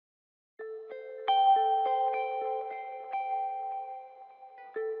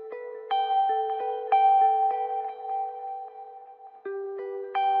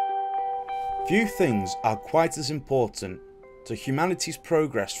Few things are quite as important to humanity's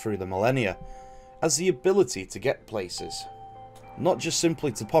progress through the millennia as the ability to get places. Not just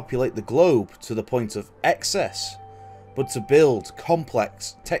simply to populate the globe to the point of excess, but to build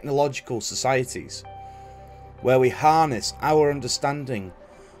complex technological societies where we harness our understanding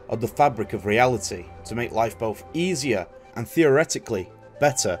of the fabric of reality to make life both easier and theoretically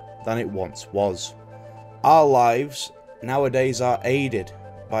better than it once was. Our lives nowadays are aided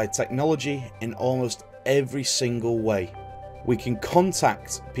by technology in almost every single way. We can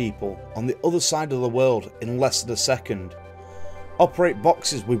contact people on the other side of the world in less than a second, operate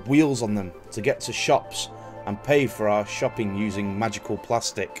boxes with wheels on them to get to shops and pay for our shopping using magical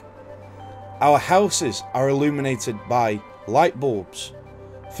plastic. Our houses are illuminated by light bulbs.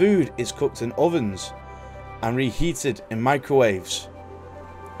 Food is cooked in ovens and reheated in microwaves,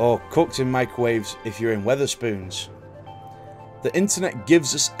 or cooked in microwaves if you're in Wetherspoons. The internet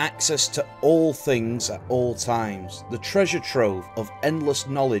gives us access to all things at all times. The treasure trove of endless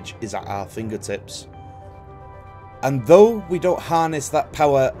knowledge is at our fingertips. And though we don't harness that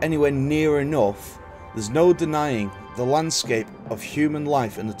power anywhere near enough, there's no denying the landscape of human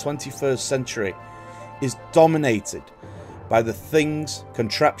life in the 21st century is dominated by the things,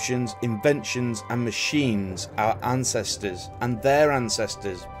 contraptions, inventions and machines our ancestors and their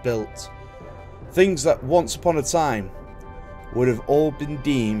ancestors built. Things that once upon a time would have all been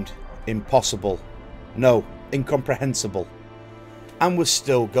deemed impossible, no, incomprehensible, and we're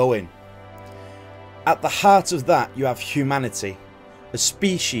still going. At the heart of that you have humanity, a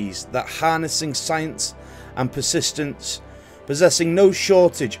species that, harnessing science and persistence, possessing no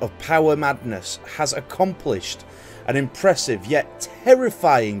shortage of power madness, has accomplished an impressive yet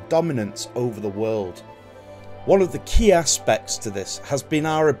terrifying dominance over the world. One of the key aspects to this has been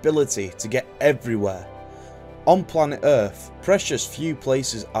our ability to get everywhere. On planet Earth, precious few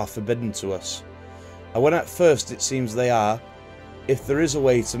places are forbidden to us, and when at first it seems they are, if there is a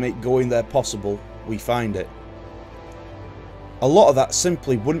way to make going there possible, we find it. A lot of that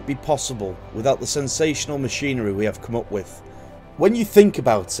simply wouldn't be possible without the sensational machinery we have come up with. When you think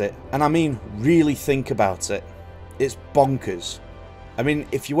about it, and I mean really think about it, it's bonkers. I mean,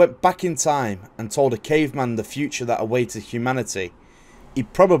 if you went back in time and told a caveman the future that awaited humanity,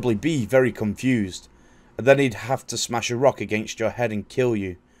 he'd probably be very confused, and then he'd have to smash a rock against your head and kill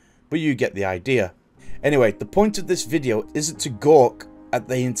you, but you get the idea. Anyway, the point of this video isn't to gawk at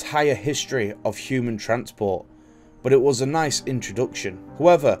the entire history of human transport, but it was a nice introduction.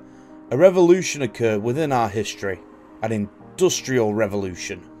 However, a revolution occurred within our history, an industrial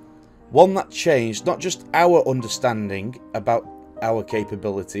revolution. One that changed not just our understanding about our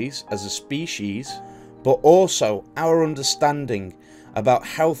capabilities as a species, but also our understanding about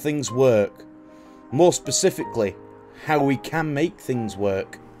how things work. More specifically, how we can make things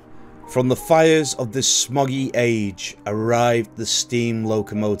work. From the fires of this smoggy age arrived the steam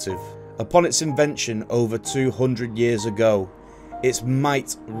locomotive. Upon its invention over 200 years ago, its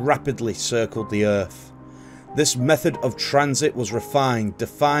might rapidly circled the earth. This method of transit was refined,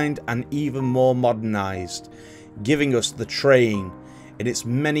 defined and even more modernised, giving us the train in its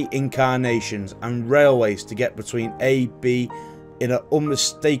many incarnations and railways to get between A, B in an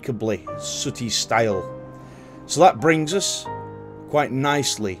unmistakably sooty style. So that brings us quite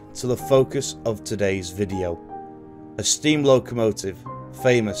nicely to the focus of today's video. A steam locomotive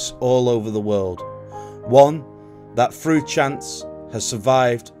famous all over the world. One that through chance has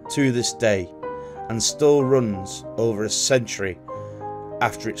survived to this day and still runs over a century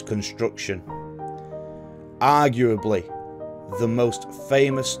after its construction. Arguably the most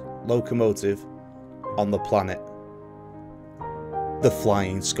famous locomotive on the planet. The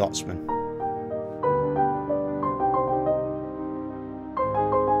Flying Scotsman.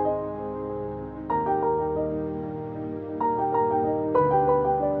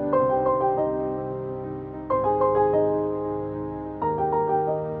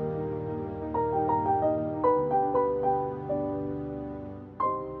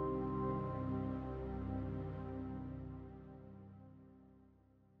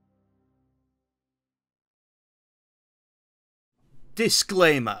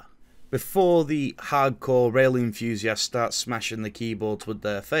 Disclaimer. Before the hardcore rail enthusiasts start smashing the keyboards with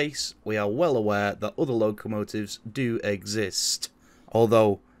their face, we are well aware that other locomotives do exist.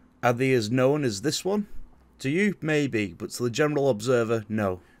 Although, are they as known as this one? To you, maybe, but to the general observer,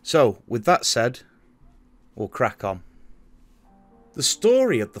 no. So, with that said, we'll crack on. The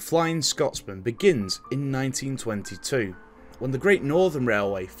story of the Flying Scotsman begins in 1922, when the Great Northern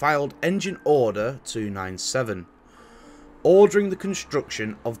Railway filed Engine Order 297. Ordering the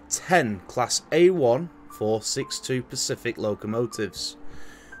construction of 10 Class A1 462 Pacific locomotives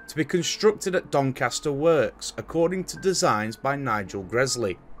to be constructed at Doncaster Works according to designs by Nigel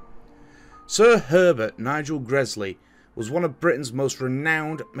Gresley. Sir Herbert Nigel Gresley was one of Britain's most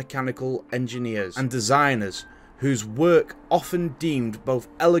renowned mechanical engineers and designers, whose work often deemed both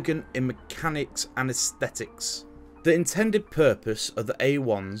elegant in mechanics and aesthetics. The intended purpose of the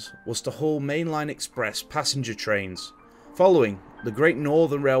A1s was to haul mainline express passenger trains, following the Great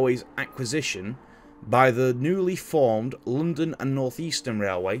Northern Railway's acquisition by the newly formed London and North Eastern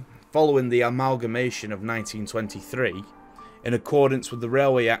Railway following the amalgamation of 1923, in accordance with the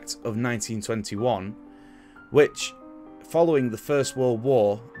Railway Act of 1921, which, following the First World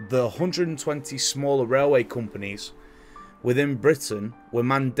War, the 120 smaller railway companies within Britain were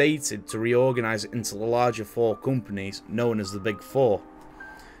mandated to reorganise into the larger four companies known as the Big Four.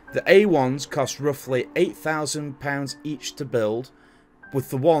 The A1s cost roughly £8,000 each to build, with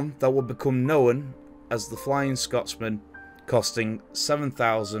the one that would become known as the Flying Scotsman costing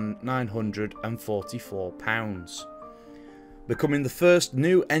 £7,944, becoming the first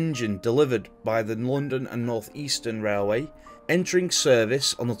new engine delivered by the London and North Eastern Railway, entering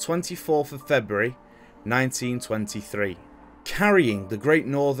service on the 24th of February 1923. Carrying the Great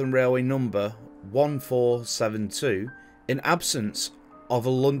Northern Railway number 1472 in absence of a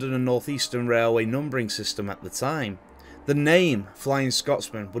London and North Eastern Railway numbering system at the time. The name Flying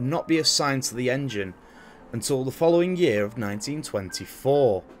Scotsman would not be assigned to the engine until the following year of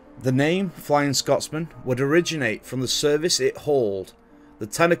 1924. The name Flying Scotsman would originate from the service it hauled, the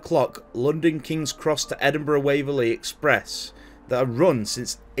 10 o'clock London King's Cross to Edinburgh Waverley Express that had run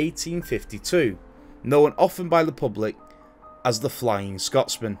since 1852, known often by the public as the Flying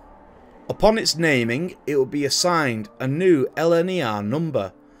Scotsman. Upon its naming, it would be assigned a new LNER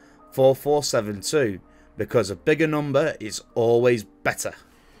number, 4472, because a bigger number is always better.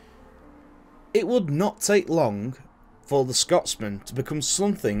 It would not take long for the Scotsman to become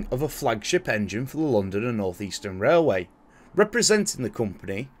something of a flagship engine for the London and North Eastern Railway, representing the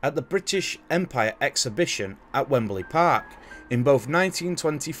company at the British Empire exhibition at Wembley Park in both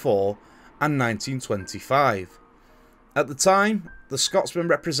 1924 and 1925. At the time, the Scotsman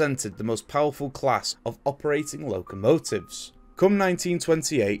represented the most powerful class of operating locomotives. Come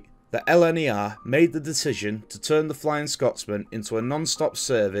 1928, the LNER made the decision to turn the Flying Scotsman into a non-stop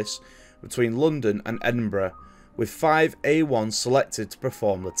service between London and Edinburgh, with 5 A1s selected to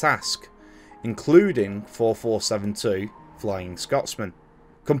perform the task, including 4472 Flying Scotsman,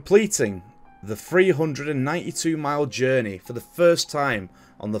 completing the 392-mile journey for the first time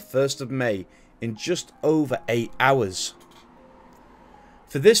on the 1st of May in just over 8 hours.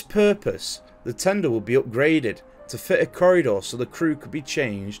 For this purpose, the tender will be upgraded to fit a corridor so the crew could be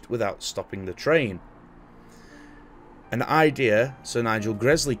changed without stopping the train. An idea Sir Nigel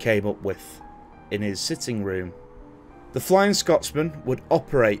Gresley came up with in his sitting room. The Flying Scotsman would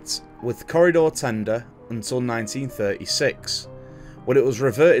operate with corridor tender until 1936, when it was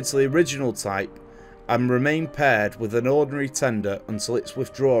reverted to the original type and remained paired with an ordinary tender until its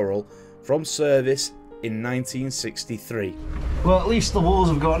withdrawal from service in 1963. Well, at least the walls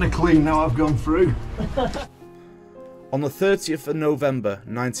have gotten a clean now I've gone through. On the 30th of November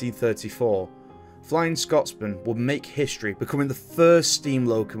 1934, Flying Scotsman would make history, becoming the first steam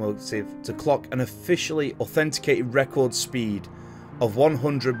locomotive to clock an officially authenticated record speed of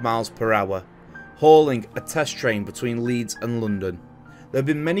 100 miles per hour, hauling a test train between Leeds and London. There have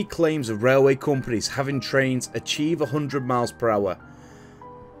been many claims of railway companies having trains achieve 100 miles per hour,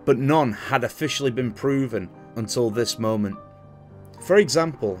 but none had officially been proven until this moment. For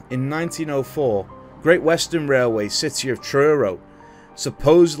example, in 1904, Great Western Railway City of Truro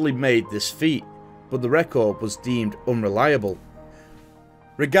supposedly made this feat, but the record was deemed unreliable.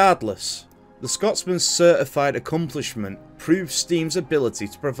 Regardless, the Scotsman's certified accomplishment proves steam's ability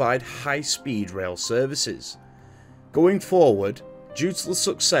to provide high-speed rail services. Going forward, due to the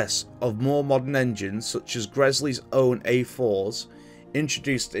success of more modern engines such as Gresley's own A4s,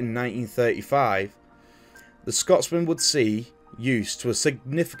 introduced in 1935, the Scotsman would see use to a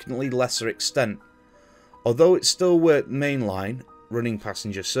significantly lesser extent, although it still worked mainline, running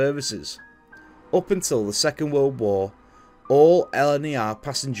passenger services. Up until the Second World War, all LNER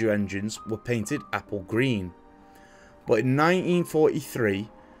passenger engines were painted apple green, but in 1943,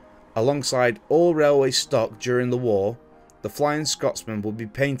 alongside all railway stock during the war, the Flying Scotsman would be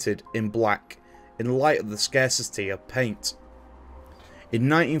painted in black in light of the scarcity of paint. In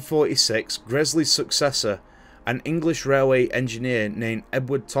 1946, Gresley's successor, an English railway engineer named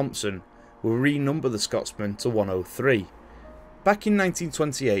Edward Thompson, will renumber the Scotsman to 103. Back in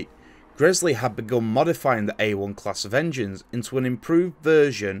 1928, Gresley had begun modifying the A1 class of engines into an improved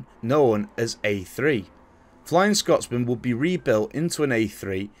version known as A3, Flying Scotsman would be rebuilt into an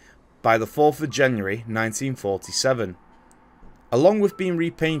A3 by the 4th of January 1947, along with being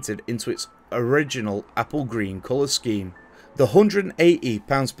repainted into its original apple green colour scheme. The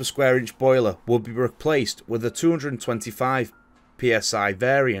 £180 per square inch boiler would be replaced with a 225 psi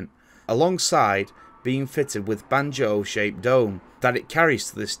variant, alongside being fitted with banjo shaped dome that it carries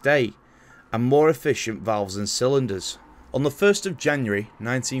to this day, and more efficient valves and cylinders. On the 1st of January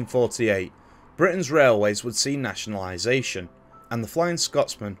 1948, Britain's railways would see nationalisation, and the Flying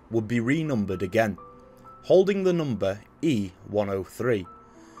Scotsman would be renumbered again, holding the number E103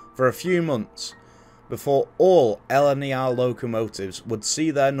 for a few months before all LNER locomotives would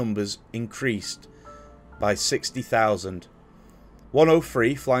see their numbers increased by 60,000.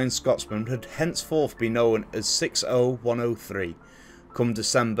 103 Flying Scotsman would henceforth be known as 60103 come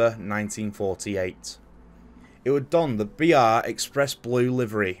December 1948. It would don the BR Express Blue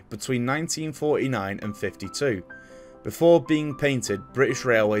livery between 1949 and 52, before being painted British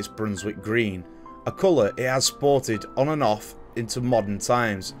Railways Brunswick Green, a colour it has sported on and off into modern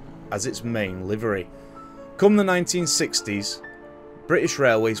times as its main livery. Come the 1960s, British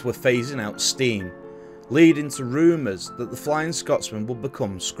Railways were phasing out steam, leading to rumours that the Flying Scotsman would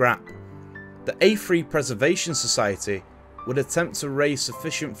become scrap. The A3 Preservation Society would attempt to raise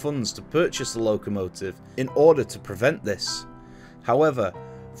sufficient funds to purchase the locomotive in order to prevent this. However,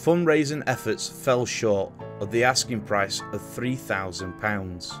 fundraising efforts fell short of the asking price of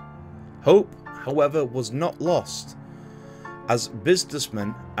 £3,000. Hope, however, was not lost, as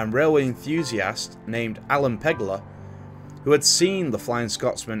businessman and railway enthusiast named Alan Pegler, who had seen the Flying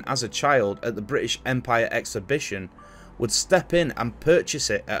Scotsman as a child at the British Empire exhibition, would step in and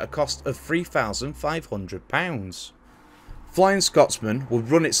purchase it at a cost of £3,500. Flying Scotsman would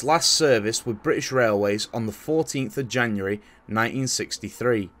run its last service with British Railways on the 14th of January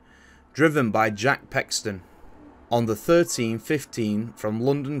 1963, driven by Jack Pexton, on the 13:15 from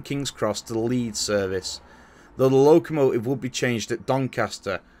London King's Cross to Leeds service, though the locomotive would be changed at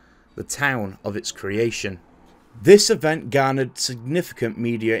Doncaster, the town of its creation. This event garnered significant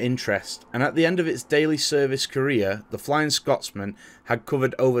media interest, and at the end of its daily service career, the Flying Scotsman had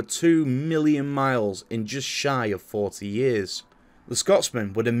covered over 2 million miles in just shy of 40 years. The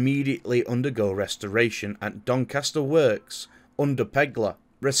Scotsman would immediately undergo restoration at Doncaster Works under Pegler,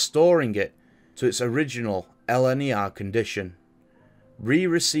 restoring it to its original LNER condition,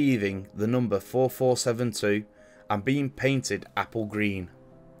 re-receiving the number 4472 and being painted apple green.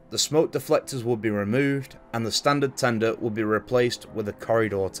 The smoke deflectors would be removed and the standard tender would be replaced with a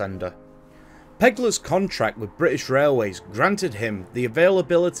corridor tender. Pegler's contract with British Railways granted him the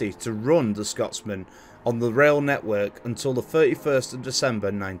availability to run the Scotsman on the rail network until the 31st of December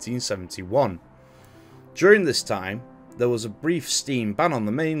 1971. During this time, there was a brief steam ban on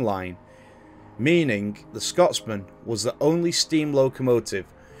the main line, meaning the Scotsman was the only steam locomotive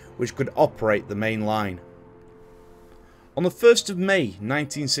which could operate the main line. On the 1st of May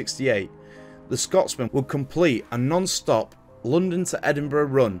 1968, the Scotsman would complete a non-stop London to Edinburgh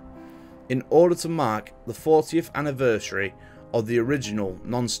run in order to mark the 40th anniversary of the original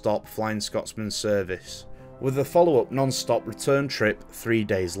non-stop Flying Scotsman service, with a follow-up non-stop return trip 3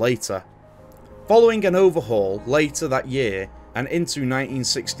 days later. Following an overhaul later that year and into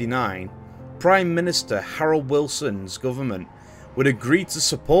 1969, Prime Minister Harold Wilson's government would agree to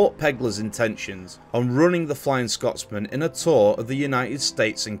support Pegler's intentions on running the Flying Scotsman in a tour of the United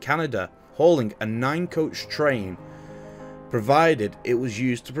States and Canada, hauling a 9-coach train, provided it was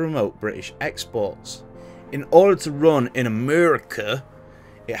used to promote British exports. In order to run in America,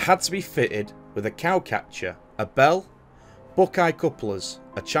 it had to be fitted with a cowcatcher, a bell, buckeye couplers,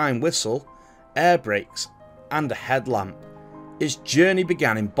 a chime whistle, air brakes and a headlamp. Its journey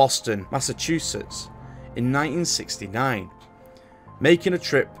began in Boston, Massachusetts in 1969, making a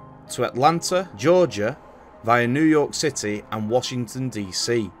trip to Atlanta, Georgia via New York City and Washington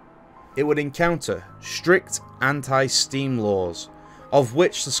DC. It would encounter strict anti-steam laws, of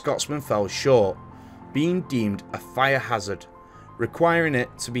which the Scotsman fell short, being deemed a fire hazard, requiring it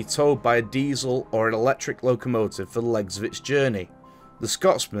to be towed by a diesel or an electric locomotive for the legs of its journey. The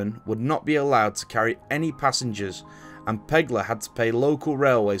Scotsman would not be allowed to carry any passengers, and Pegler had to pay local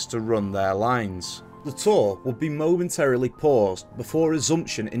railways to run their lines. The tour would be momentarily paused before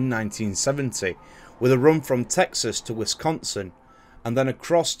resumption in 1970, with a run from Texas to Wisconsin, and then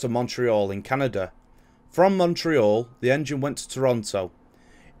across to Montreal in Canada. From Montreal, the engine went to Toronto.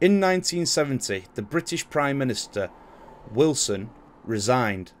 In 1970, the British Prime Minister, Wilson,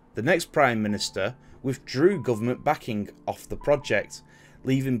 resigned. The next Prime Minister withdrew government backing off the project,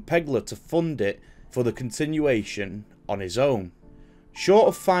 leaving Pegler to fund it for the continuation on his own. Short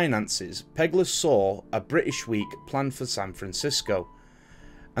of finances, Pegler saw a British week planned for San Francisco,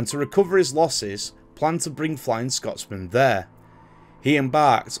 and to recover his losses, planned to bring Flying Scotsman there. He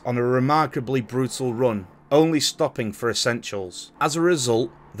embarked on a remarkably brutal run, only stopping for essentials. As a result,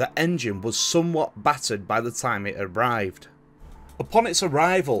 the engine was somewhat battered by the time it arrived. Upon its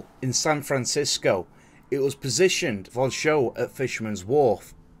arrival in San Francisco, it was positioned for show at Fisherman's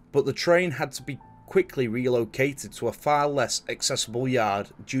Wharf, but the train had to be quickly relocated to a far less accessible yard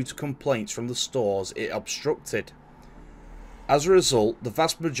due to complaints from the stores it obstructed. As a result, the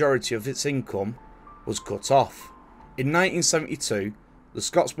vast majority of its income was cut off. In 1972, the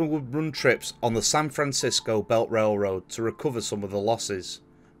Scotsman would run trips on the San Francisco Belt Railroad to recover some of the losses,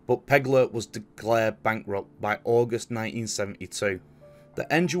 but Pegler was declared bankrupt by August 1972.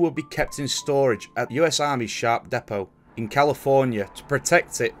 The engine would be kept in storage at the US Army Sharp Depot in California to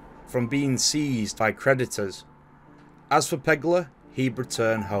protect it from being seized by creditors. As for Pegler, he'd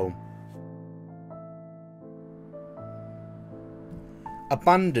return home.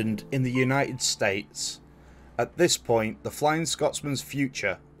 Abandoned in the United States, at this point the Flying Scotsman's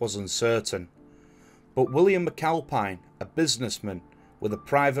future was uncertain, but William McAlpine, a businessman with a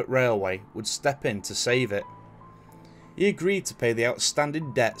private railway, would step in to save it. He agreed to pay the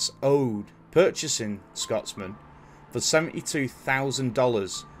outstanding debts owed, purchasing Scotsman for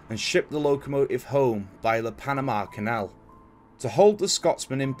 $72,000 and ship the locomotive home via the Panama Canal. To hold the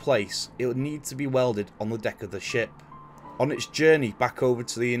Scotsman in place, it would need to be welded on the deck of the ship. On its journey back over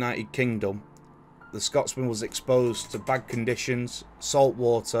to the United Kingdom, the Scotsman was exposed to bad conditions, salt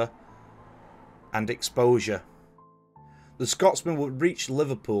water and exposure. The Scotsman would reach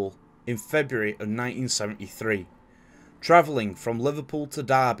Liverpool in February of 1973, travelling from Liverpool to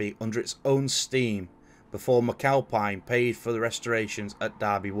Derby under its own steam before McAlpine paid for the restorations at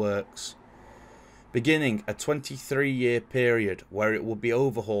Derby Works, beginning a 23-year period where it would be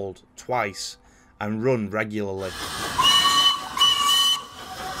overhauled twice and run regularly.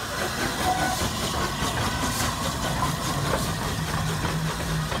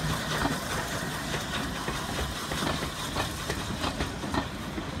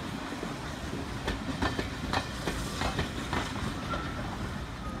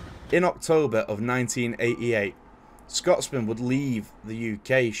 In October of 1988, Scotsman would leave the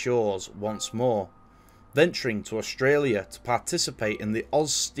UK shores once more, venturing to Australia to participate in the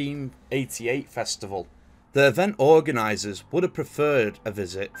AusSteam 88 festival. The event organisers would have preferred a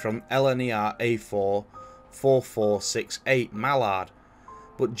visit from LNER A4 4468 Mallard,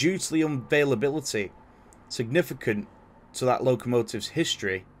 but due to the unavailability, significant to that locomotive's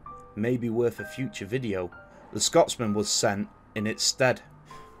history, maybe worth a future video, the Scotsman was sent in its stead.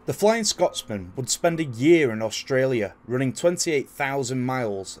 The Flying Scotsman would spend a year in Australia, running 28,000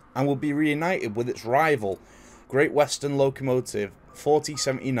 miles, and would be reunited with its rival, Great Western Locomotive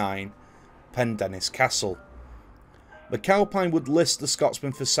 4079 Pendennis Castle. McAlpine would list the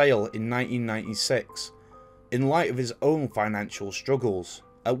Scotsman for sale in 1996, in light of his own financial struggles,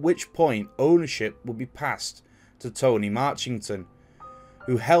 at which point ownership would be passed to Tony Marchington,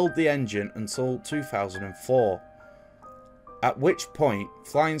 who held the engine until 2004. At which point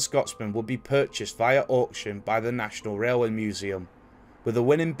Flying Scotsman would be purchased via auction by the National Railway Museum, with a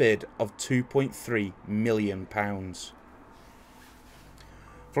winning bid of £2.3 million.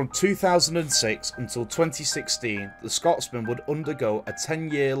 From 2006 until 2016, the Scotsman would undergo a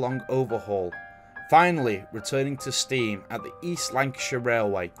 10-year long overhaul, finally returning to steam at the East Lancashire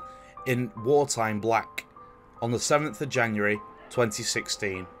Railway in wartime black on the 7th of January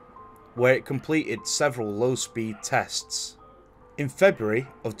 2016, where it completed several low-speed tests. In February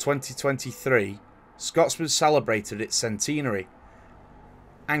of 2023, Scotsman celebrated its centenary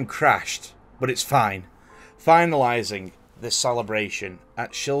and crashed, but it's fine, finalising this celebration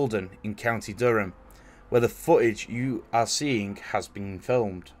at Shildon in County Durham, where the footage you are seeing has been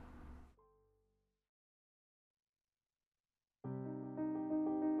filmed.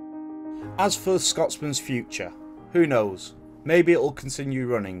 As for Scotsman's future, who knows, maybe it will continue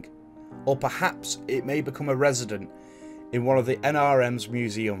running, or perhaps it may become a resident in one of the NRM's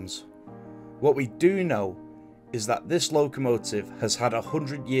museums. What we do know is that this locomotive has had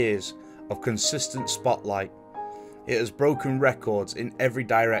 100 years of consistent spotlight. It has broken records in every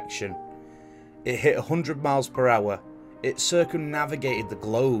direction. It hit 100 miles per hour. It circumnavigated the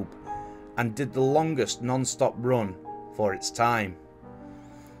globe and did the longest non-stop run for its time.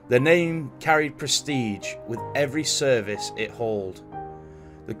 The name carried prestige with every service it held.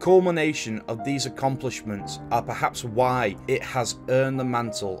 The culmination of these accomplishments are perhaps why it has earned the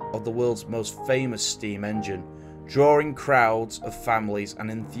mantle of the world's most famous steam engine, drawing crowds of families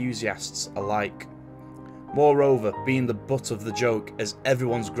and enthusiasts alike. moreover being the butt of the joke as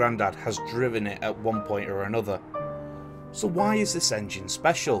everyone's granddad has driven it at one point or another. So why is this engine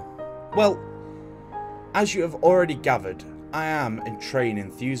special? Well, as you have already gathered, I am a train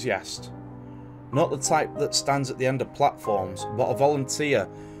enthusiast. Not the type that stands at the end of platforms, but a volunteer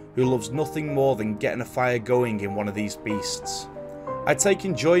who loves nothing more than getting a fire going in one of these beasts. I take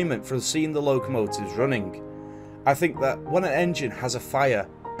enjoyment from seeing the locomotives running. I think that when an engine has a fire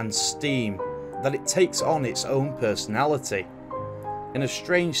and steam, that it takes on its own personality. In a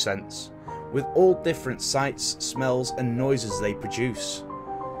strange sense, with all different sights, smells and noises they produce.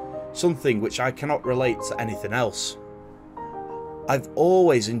 Something which I cannot relate to anything else. I've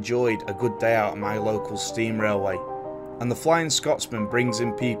always enjoyed a good day out at my local steam railway, and the Flying Scotsman brings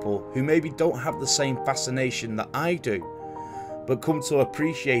in people who maybe don't have the same fascination that I do, but come to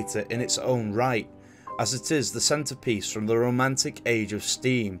appreciate it in its own right, as it is the centrepiece from the romantic age of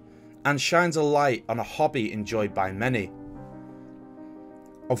steam, and shines a light on a hobby enjoyed by many.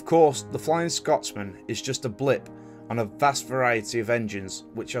 Of course, the Flying Scotsman is just a blip on a vast variety of engines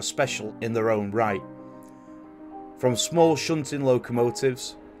which are special in their own right. From small shunting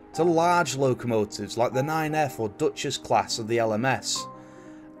locomotives to large locomotives like the 9F or Duchess class of the LMS.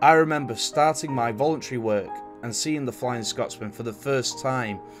 I remember starting my voluntary work and seeing the Flying Scotsman for the first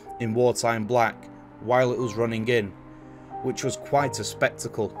time in wartime black while it was running in, which was quite a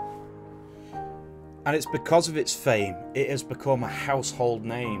spectacle. And it's because of its fame it has become a household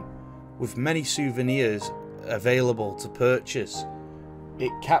name, with many souvenirs available to purchase.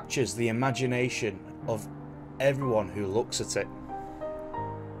 It captures the imagination of everyone who looks at it.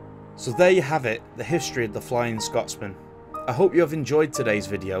 So there you have it, the history of the Flying Scotsman. I hope you have enjoyed today's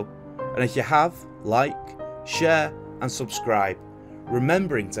video, and if you have, like, share and subscribe,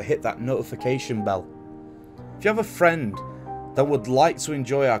 remembering to hit that notification bell. If you have a friend that would like to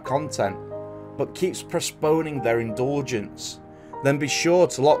enjoy our content but keeps postponing their indulgence, then be sure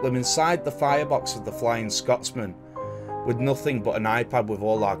to lock them inside the firebox of the Flying Scotsman with nothing but an iPad with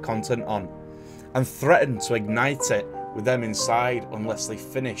all our content on, and threaten to ignite it with them inside unless they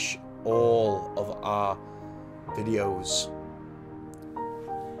finish all of our videos.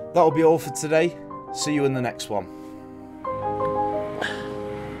 That'll be all for today. See you in the next one.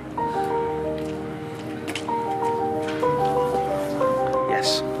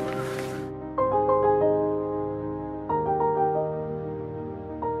 Yes.